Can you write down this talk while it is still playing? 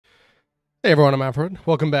Hey everyone, I'm Alfred.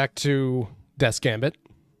 Welcome back to Gambit.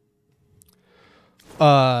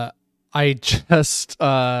 I just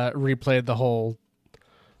replayed the whole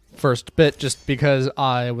first bit just because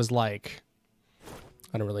I was like,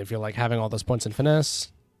 I don't really feel like having all those points in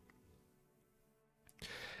finesse.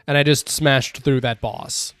 And I just smashed through that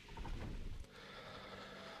boss.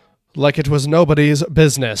 Like it was nobody's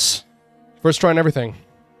business. First try and everything.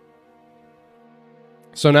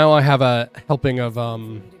 So now I have a helping of,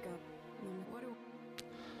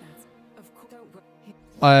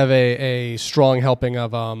 I have a strong helping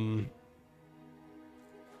of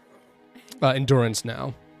endurance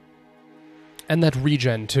now. And that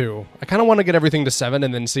regen too. I kind of want to get everything to 7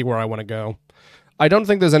 and then see where I want to go. I don't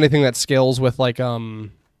think there's anything that scales with like I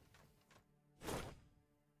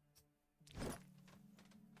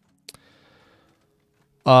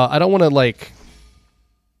don't want to like,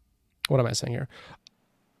 what am I saying here?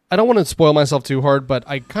 I don't want to spoil myself too hard, but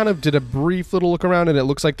I kind of did a brief little look around and it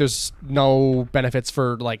looks like there's no benefits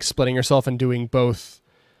for like splitting yourself and doing both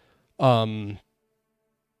types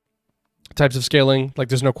of scaling. Like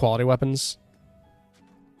there's no quality weapons.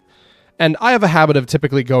 And I have a habit of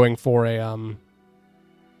typically going for a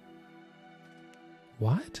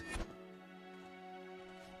what?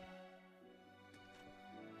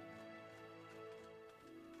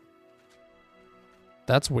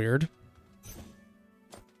 That's weird.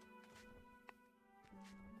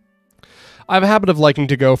 I have a habit of liking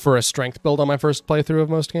to go for a strength build on my first playthrough of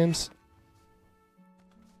most games.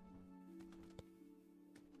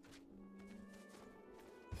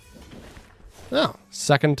 Oh,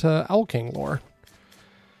 second to Owl King lore.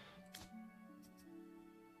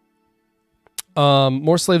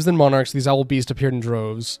 More slaves than monarchs, these owl beasts appeared in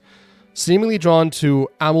droves, seemingly drawn to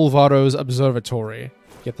Amulvaro's observatory,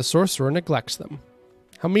 yet the sorcerer neglects them.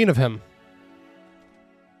 How mean of him.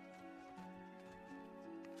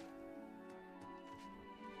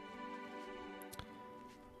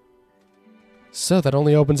 So that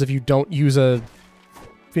only opens if you don't use a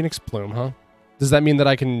phoenix plume, huh? Does that mean that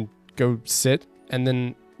I can go sit and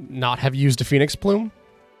then not have used a phoenix plume?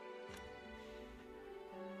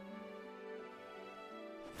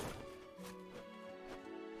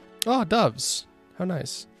 Oh, doves. How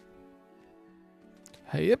nice.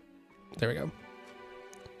 Hey, yep. There we go.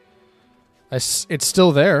 It's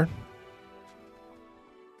still there.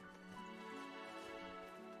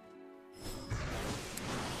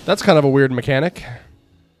 That's kind of a weird mechanic.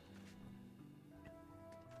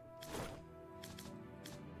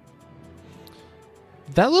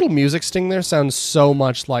 That little music sting there sounds so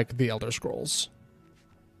much like the Elder Scrolls.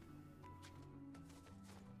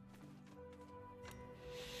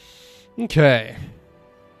 Okay.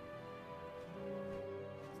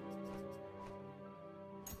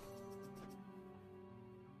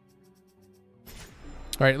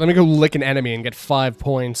 Alright, let me go lick an enemy and get 5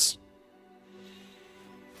 points.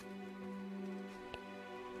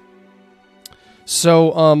 So,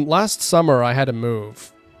 last summer I had to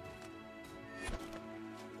move.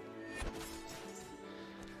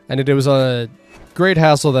 And it was a great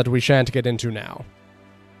hassle that we shan't get into now.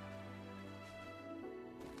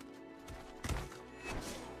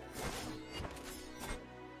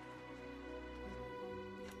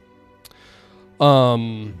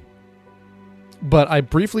 But I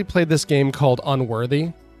briefly played this game called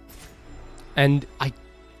Unworthy, and I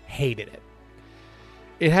hated it.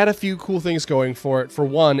 It had a few cool things going for it. For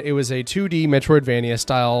one, it was a 2D Metroidvania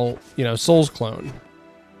style, Souls clone.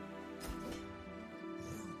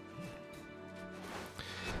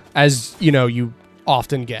 As, you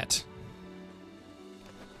often get.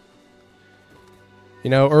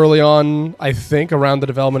 Early on, I think, around the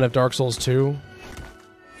development of Dark Souls 2.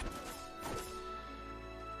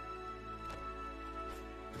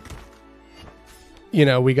 We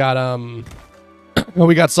got,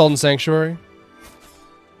 we got Salt and Sanctuary.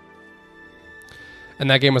 And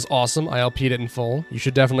that game was awesome. I LP'd it in full. You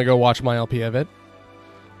should definitely go watch my LP of it.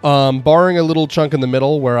 Barring a little chunk in the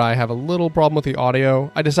middle where I have a little problem with the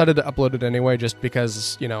audio, I decided to upload it anyway just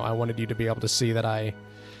because, I wanted you to be able to see that I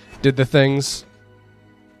did the things.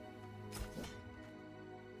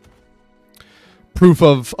 Proof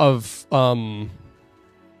of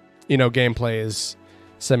gameplay is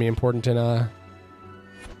semi-important in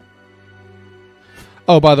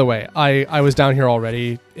Oh, by the way, I was down here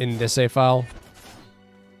already in this save file.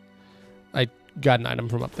 I got an item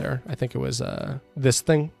from up there. I think it was this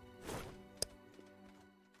thing.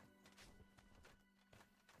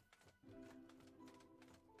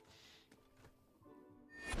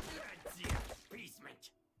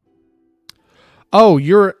 Oh,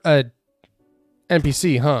 you're a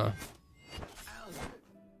NPC, huh?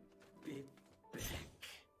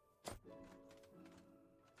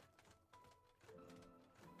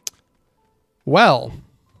 Well,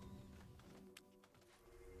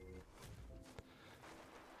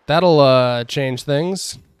 that'll change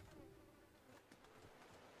things.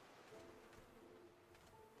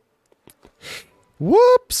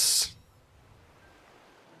 Whoops.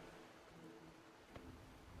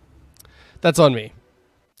 That's on me.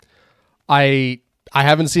 I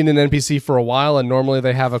haven't seen an NPC for a while, and normally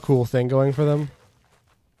they have a cool thing going for them.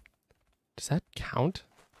 Does that count?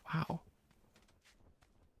 Wow.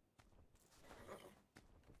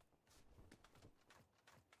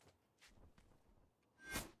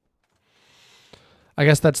 I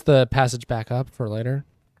guess that's the passage back up for later.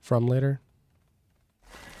 From later.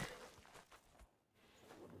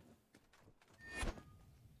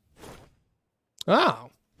 Oh.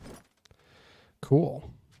 Cool.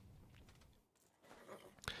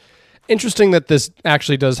 Interesting that this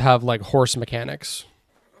actually does have, like, horse mechanics.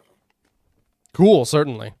 Cool,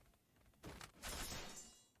 certainly.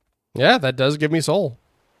 Yeah, that does give me soul.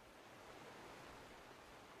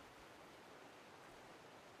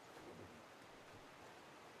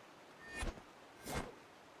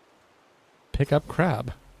 Pick up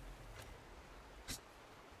crab.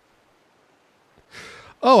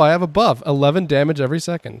 Oh, I have a buff. 11 damage every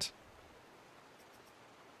second.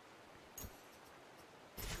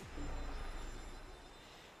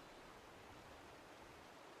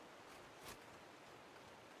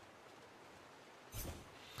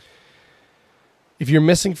 If you're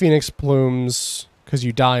missing Phoenix plumes because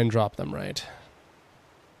you die and drop them, right?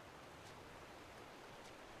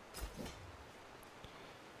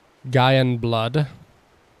 Gaian blood.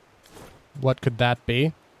 What could that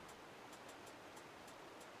be?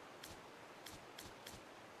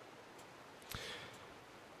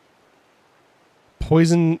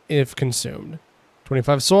 Poison if consumed.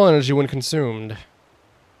 25 soul energy when consumed.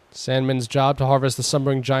 Sandman's job to harvest the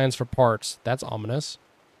slumbering giants for parts. That's ominous.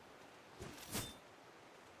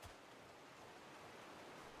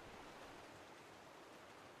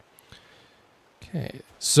 Okay,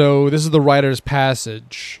 so this is the Writer's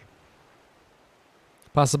Passage.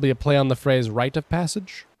 Possibly a play on the phrase rite of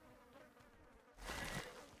passage?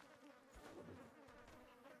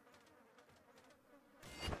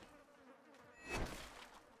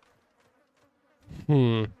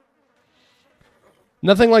 Nothing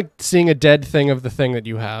like seeing a dead thing of the thing that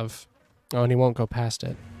you have. Oh, and he won't go past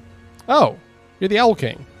it. Oh, you're the Owl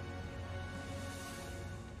King.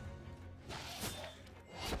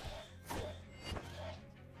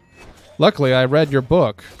 Luckily, I read your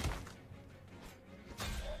book.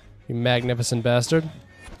 You magnificent bastard.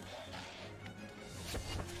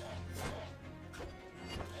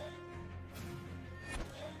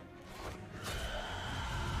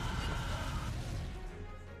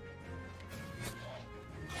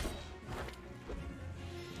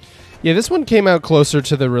 Yeah, this one came out closer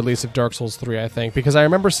to the release of Dark Souls 3, I think, because I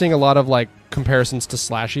remember seeing a lot of, like, comparisons to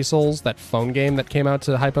Slashy Souls, that phone game that came out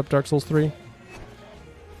to hype up Dark Souls 3.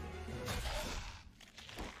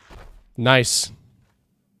 Nice.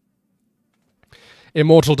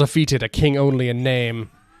 Immortal defeated, a king only in name.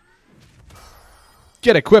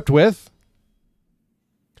 Get equipped with...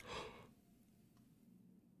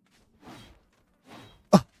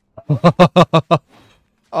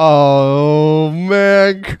 Oh,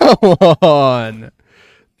 man, come on.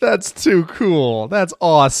 That's too cool. That's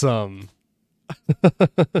awesome.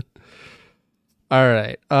 All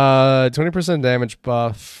right. 20% damage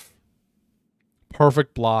buff.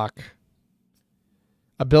 Perfect block.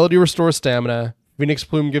 Ability restores stamina. Phoenix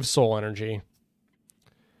Plume gives soul energy.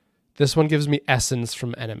 This one gives me essence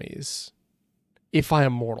from enemies. If I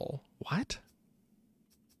am mortal. What?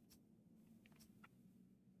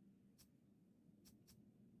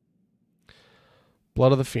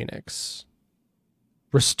 Blood of the Phoenix.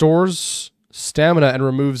 Restores stamina and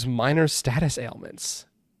removes minor status ailments.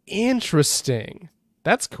 Interesting.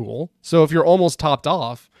 That's cool. So if you're almost topped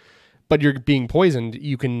off, but you're being poisoned,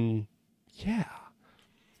 you can... Yeah.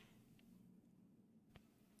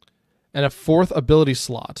 And a fourth ability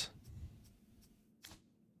slot.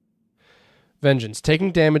 Vengeance.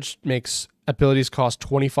 Taking damage makes abilities cost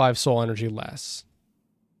 25 soul energy less.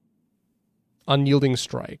 Unyielding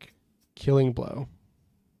Strike. Killing Blow.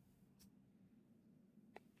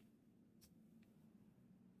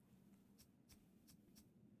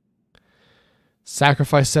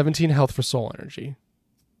 Sacrifice 17 health for soul energy.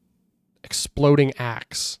 Exploding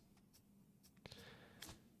Axe.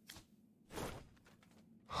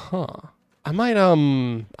 Huh. I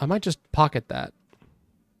might just pocket that.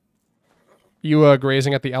 You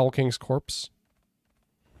grazing at the Owl King's corpse?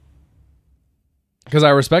 Because I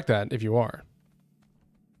respect that if you are.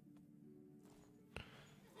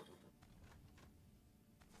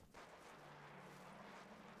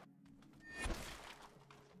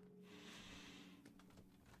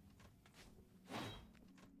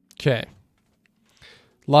 Okay.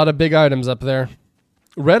 A lot of big items up there.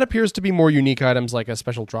 Red appears to be more unique items like a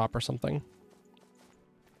special drop or something.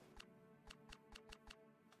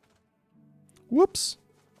 Whoops.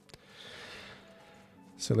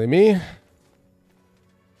 Silly me.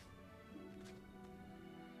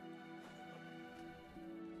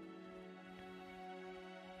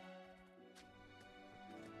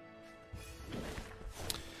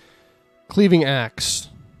 Cleaving axe.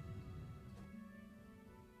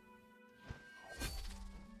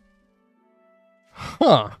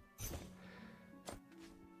 Huh.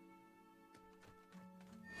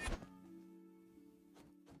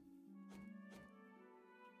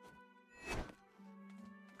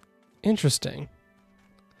 Interesting.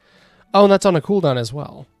 Oh, and that's on a cooldown as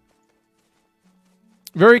well.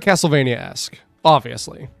 Very Castlevania-esque,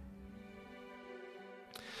 obviously.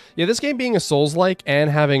 Yeah, this game being a Souls-like and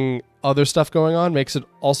having other stuff going on makes it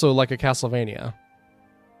also like a Castlevania.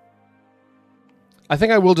 I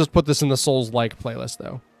think I will just put this in the Souls-like playlist,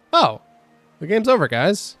 though. Oh, the game's over,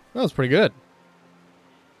 guys. That was pretty good.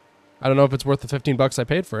 I don't know if it's worth the 15 bucks I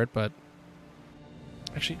paid for it, but...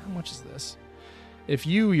 Actually, how much is this? If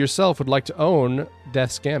you yourself would like to own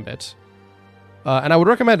Death's Gambit, and I would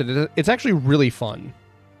recommend it. It's actually really fun.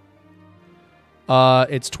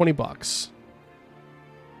 It's 20 bucks.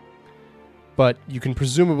 But you can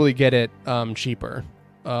presumably get it cheaper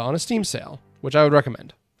on a Steam sale, which I would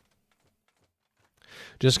recommend.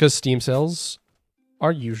 Just because Steam sales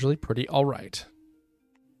are usually pretty alright.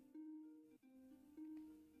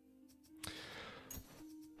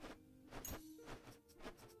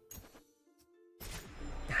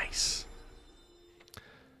 Nice.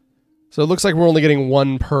 So it looks like we're only getting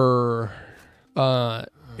one per...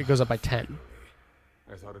 it goes up by 10.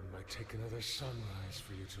 I thought it might take another sunrise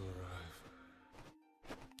for you to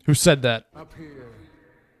arrive. Who said that? Up here,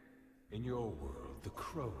 in your world, the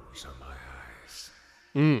crows are my eyes.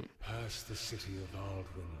 Past the city of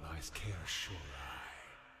Aldwyn lies Caer-Shorai.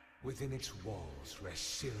 Within its walls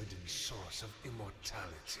rests Cyrodiil's source of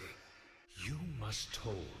immortality. You must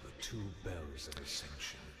toll the 2 bells of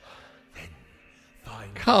ascension. Then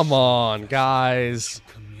find... Come on, guys.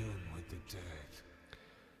 Commune with the dead.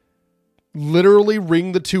 Literally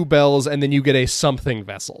ring the 2 bells and then you get a something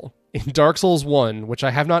vessel. In Dark Souls 1, which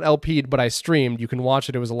I have not LP'd but I streamed, you can watch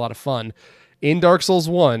it, it was a lot of fun. In Dark Souls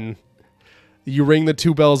 1, you ring the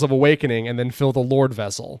 2 bells of awakening and then fill the Lord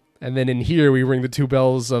vessel. And then in here, we ring the 2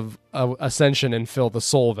 bells of ascension and fill the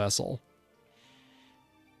soul vessel.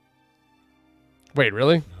 Wait,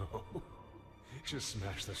 really? No. Just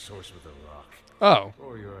smash the source with a rock. Oh.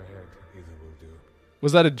 Or your head, either will do.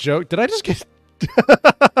 Was that a joke? Did I just get...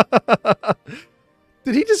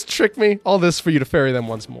 Did he just trick me? All this for you to ferry them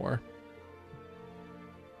once more.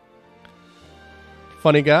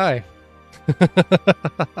 Funny guy.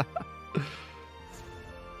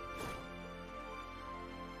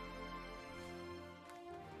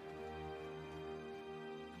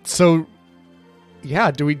 So,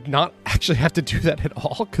 yeah, do we not actually have to do that at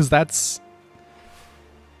all? Because that's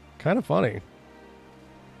kind of funny.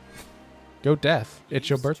 Go Death. It's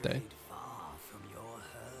your birthday.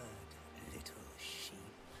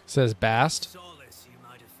 Says Bast. Solace you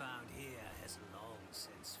might have found here has long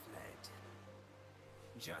since fled.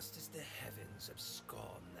 Just as the heavens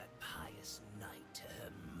abscond that pious night to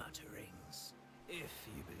her mutterings. If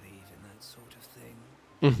you believe in that sort of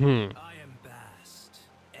thing. I am Bast,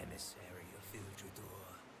 emissary of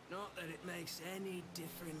Ildredor. Not that it makes any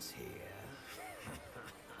difference here.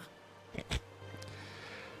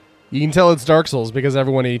 You can tell it's Dark Souls because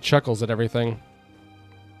everyone he chuckles at everything.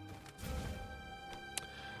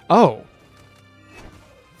 Oh.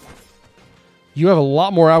 You have a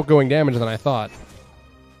lot more outgoing damage than I thought.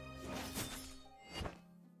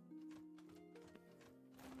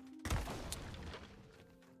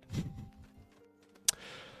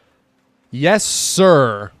 Yes,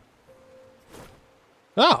 sir.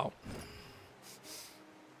 Oh.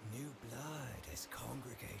 New blood has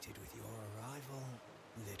congregated with your arrival,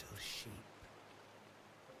 little sheep.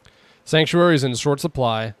 Sanctuaries in short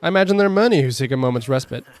supply. I imagine there are many who seek a moment's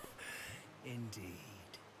respite.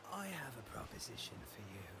 Indeed. I have a proposition for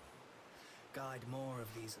you. Guide more of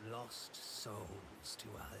these lost souls to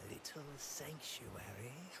a little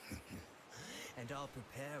sanctuary, and I'll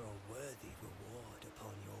prepare a worthy reward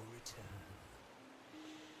upon your return.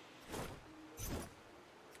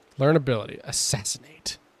 Learn ability.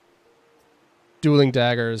 Assassinate. Dueling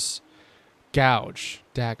daggers. Gouge.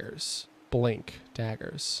 Daggers. Blink.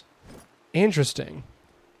 Daggers. Interesting.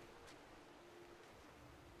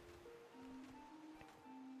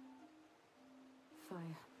 Fire,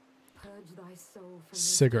 purge thy soul from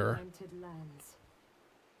Sigurd. these tormented lands.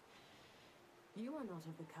 You are not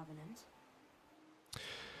of the Covenant.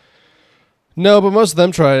 No, but most of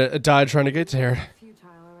them died trying to get here. Futile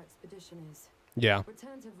our expedition is. Yeah.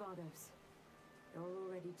 Return to Vados. There are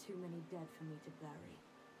already too many dead for me to bury.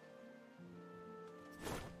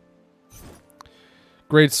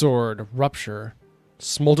 Great sword, rupture,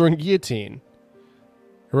 smoldering guillotine,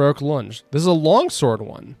 heroic lunge. This is a longsword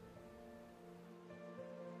one.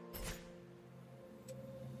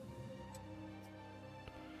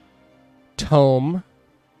 Tome.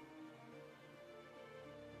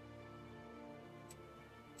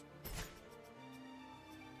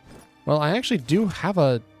 Well, I actually do have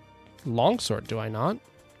a longsword, do I not?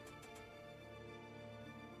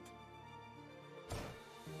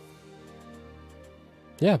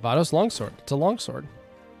 Yeah, Vados longsword. It's a longsword.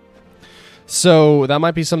 So that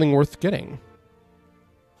might be something worth getting.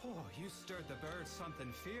 Oh, you stirred the birds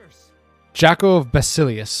something fierce. Jacko of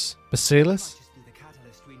Basilius. Basilius? Might just be the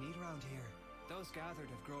catalyst we need around here. Those gathered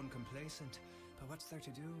have grown complacent, but what's there to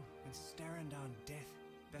do when staring down death?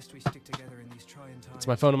 Best we stick together in these trying times. It's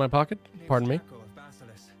my phone in my pocket. Pardon me. Jacko of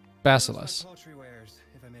Basilius. Basilius. Those my poultry wares,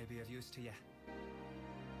 if I may be of use to you.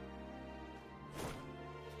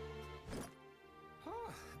 Oh,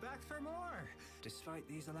 back for more. Despite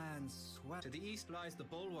these lands, to the east lies the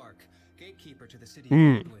bulwark, gatekeeper to the city of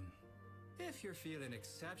Goldwyn. If you're feeling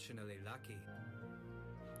exceptionally lucky.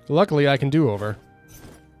 Luckily, I can do over.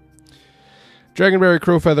 Dragonberry,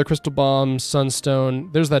 Crowfeather, Crystal Bomb, Sunstone.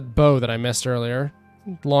 There's that bow that I missed earlier.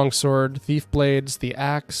 Longsword, Thief Blades, the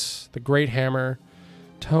Axe, the Great Hammer,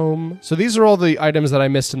 Tome. So these are all the items that I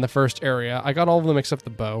missed in the first area. I got all of them except the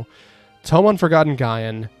bow. Tome on Forgotten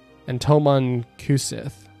Gaian, and Tome on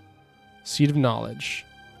Kusith. Seed of Knowledge.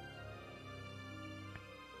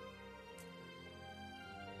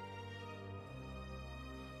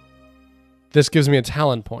 This gives me a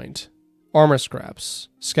talent point. Armor scraps.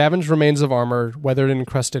 Scavenge remains of armor, weathered and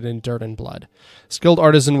encrusted in dirt and blood. Skilled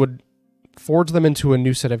artisan would forge them into a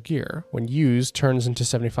new set of gear. When used, turns into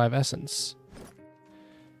 75 essence.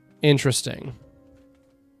 Interesting.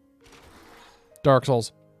 Dark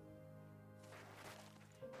Souls.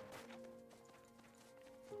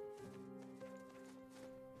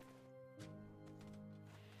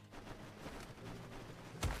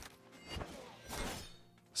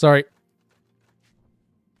 Sorry.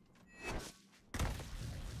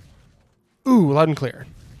 Ooh, loud and clear.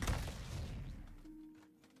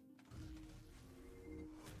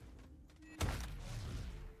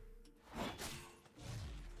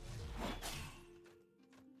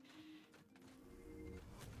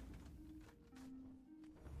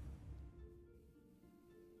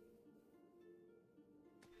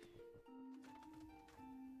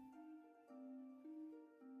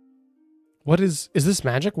 What is this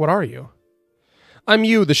magic? What are you? I'm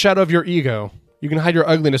you, the shadow of your ego. You can hide your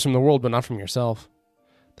ugliness from the world, but not from yourself.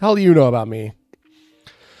 The hell do you know about me?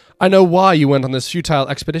 I know why you went on this futile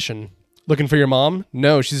expedition. Looking for your mom?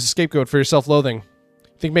 No, she's a scapegoat for your self-loathing.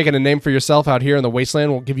 Think making a name for yourself out here in the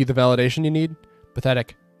wasteland will give you the validation you need?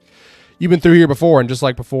 Pathetic. You've been through here before, and just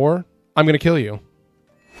like before, I'm gonna kill you.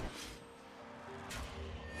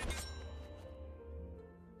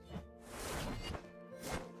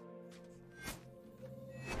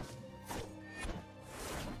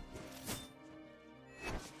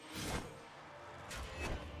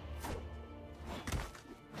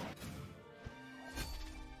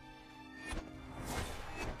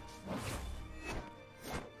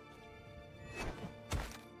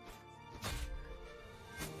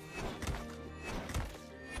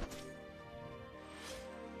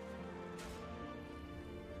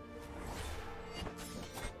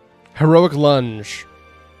 Heroic Lunge.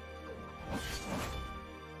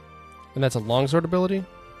 And that's a longsword ability?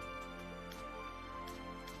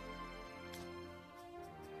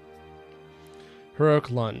 Heroic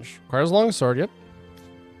Lunge. Requires longsword, yep.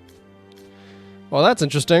 Well, that's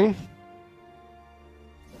interesting.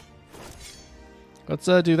 Let's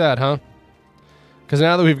do that, huh? Because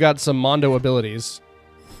now that we've got some Mondo abilities.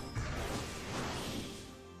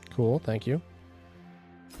 Cool, thank you.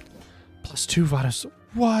 +2 Vados.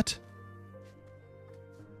 What?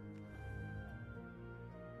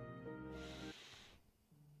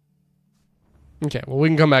 Okay, well, we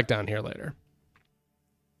can come back down here later.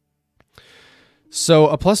 So,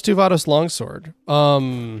 a +2 Vados longsword.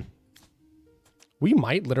 We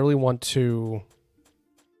might literally want to...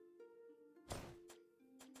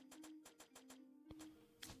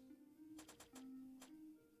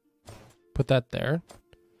 put that there.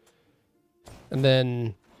 And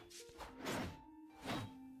then...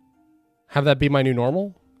 have that be my new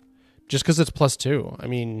normal? Just because it's +2. I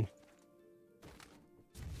mean...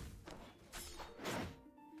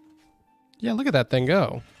 Yeah, look at that thing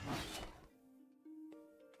go.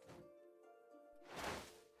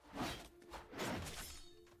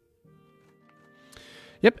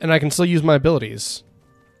 Yep, and I can still use my abilities.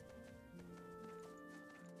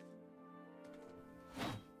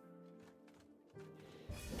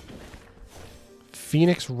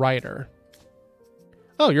 Phoenix Rider.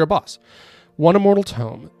 Oh, you're a boss. One immortal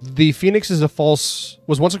tome. The Phoenix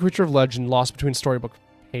was once a creature of legend lost between storybook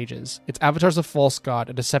pages. Its avatar is a false god,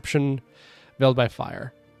 a deception veiled by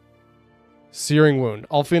fire. Searing Wound.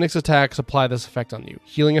 All Phoenix attacks apply this effect on you.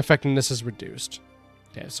 Healing effectiveness is reduced.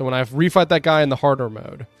 Okay, so when I refight that guy in the harder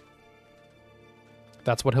mode,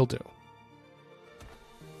 that's what he'll do.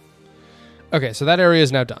 Okay, so that area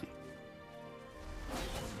is now done.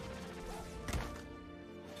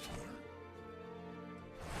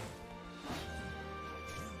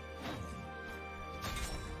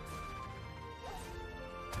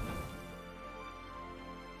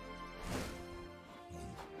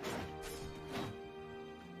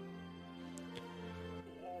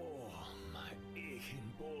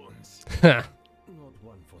 Not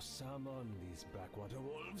one for salmon, these backwater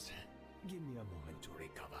wolves. Give me a moment to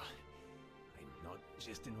recover. I'm not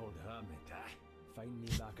just an old hermit, Find me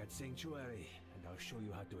back at Sanctuary, and I'll show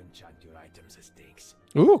you how to enchant your items as things.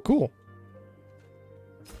 Ooh, cool.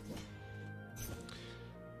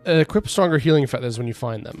 Equip stronger healing feathers when you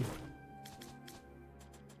find them.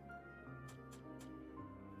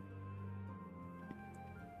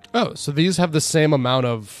 Oh, so these have the same amount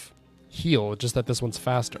of heal, just that this one's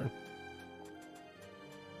faster.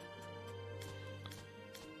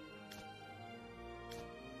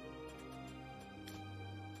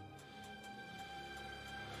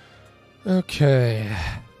 Okay.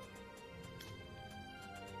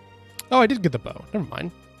 Oh, I did get the bow. Never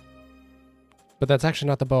mind. But that's actually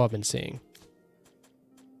not the bow I've been seeing.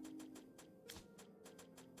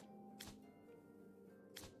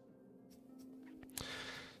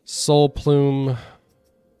 Soul Plume.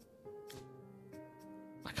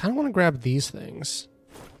 I kind of want to grab these things.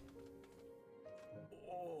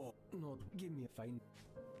 Oh, no, give me a fine.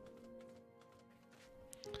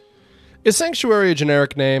 Is Sanctuary a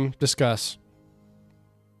generic name? Discuss.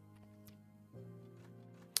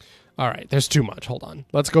 Alright, there's too much. Hold on.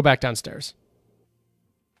 Let's go back downstairs.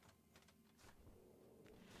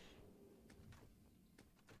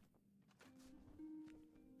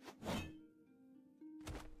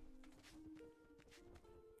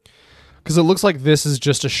 Because it looks like this is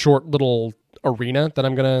just a short little arena that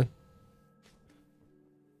I'm gonna...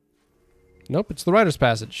 Nope, it's the Writer's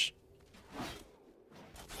Passage.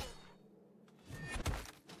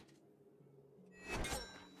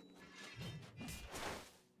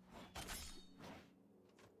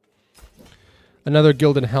 Another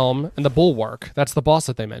Gilded Helm, and the Bulwark. That's the boss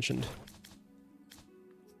that they mentioned.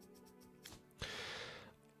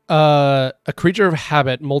 A creature of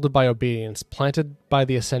habit, molded by obedience, planted by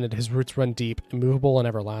the Ascended, his roots run deep, immovable and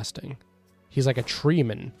everlasting. He's like a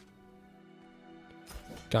treeman.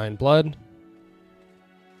 Guy in blood.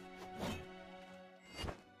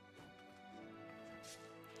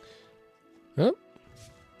 Oh.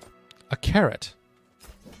 A carrot.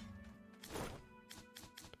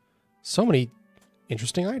 So many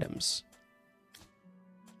interesting items.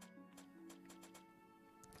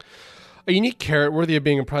 A unique carrot worthy of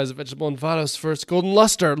being a prize of vegetable in Vados for its golden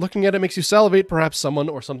luster. Looking at it makes you salivate. Perhaps someone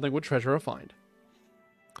or something would treasure a find.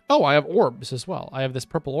 Oh, I have orbs as well. I have this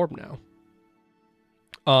purple orb now.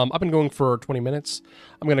 I've been going for 20 minutes.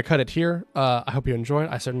 I'm going to cut it here. I hope you enjoyed.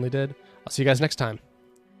 I certainly did. I'll see you guys next time.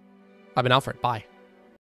 I've been Alfred. Bye.